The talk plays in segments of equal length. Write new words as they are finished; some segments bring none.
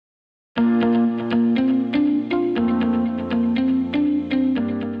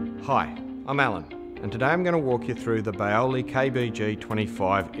Hi, I'm Alan, and today I'm going to walk you through the Baoli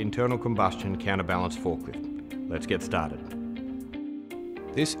KBG25 internal combustion counterbalance forklift. Let's get started.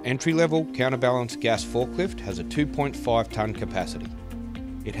 This entry-level counterbalance gas forklift has a 2.5 tonne capacity.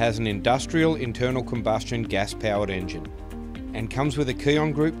 It has an industrial internal combustion gas-powered engine and comes with a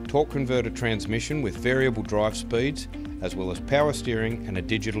Keon Group torque converter transmission with variable drive speeds, as well as power steering and a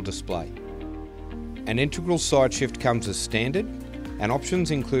digital display. An integral side shift comes as standard, and options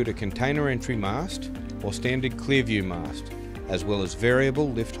include a container entry mast or standard clear view mast, as well as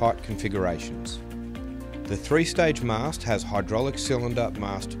variable lift height configurations. The 3-stage mast has hydraulic cylinder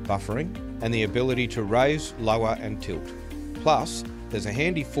mast buffering and the ability to raise, lower and tilt. Plus, there's a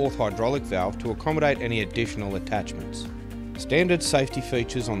handy 4th hydraulic valve to accommodate any additional attachments. Standard safety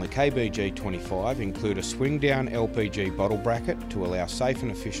features on the KBG25 include a swing down LPG bottle bracket to allow safe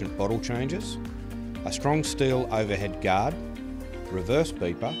and efficient bottle changes, a strong steel overhead guard, reverse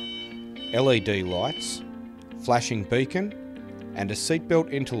beeper, LED lights, flashing beacon and a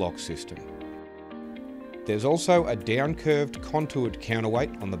seatbelt interlock system. There's also a down-curved contoured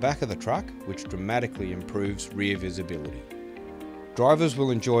counterweight on the back of the truck which dramatically improves rear visibility. Drivers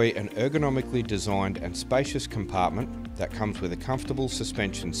will enjoy an ergonomically designed and spacious compartment that comes with a comfortable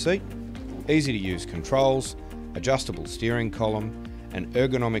suspension seat, easy to use controls, adjustable steering column, an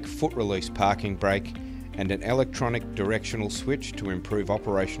ergonomic foot release parking brake and an electronic directional switch to improve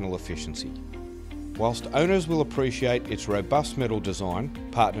operational efficiency. Whilst owners will appreciate its robust metal design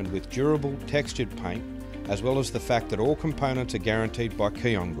partnered with durable textured paint, as well as the fact that all components are guaranteed by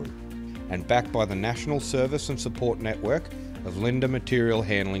Keon Group and backed by the National Service and Support Network of Linda Material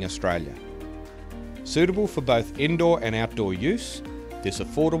Handling Australia. Suitable for both indoor and outdoor use, this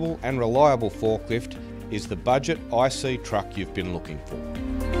affordable and reliable forklift is the budget IC truck you've been looking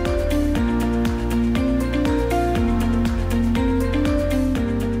for.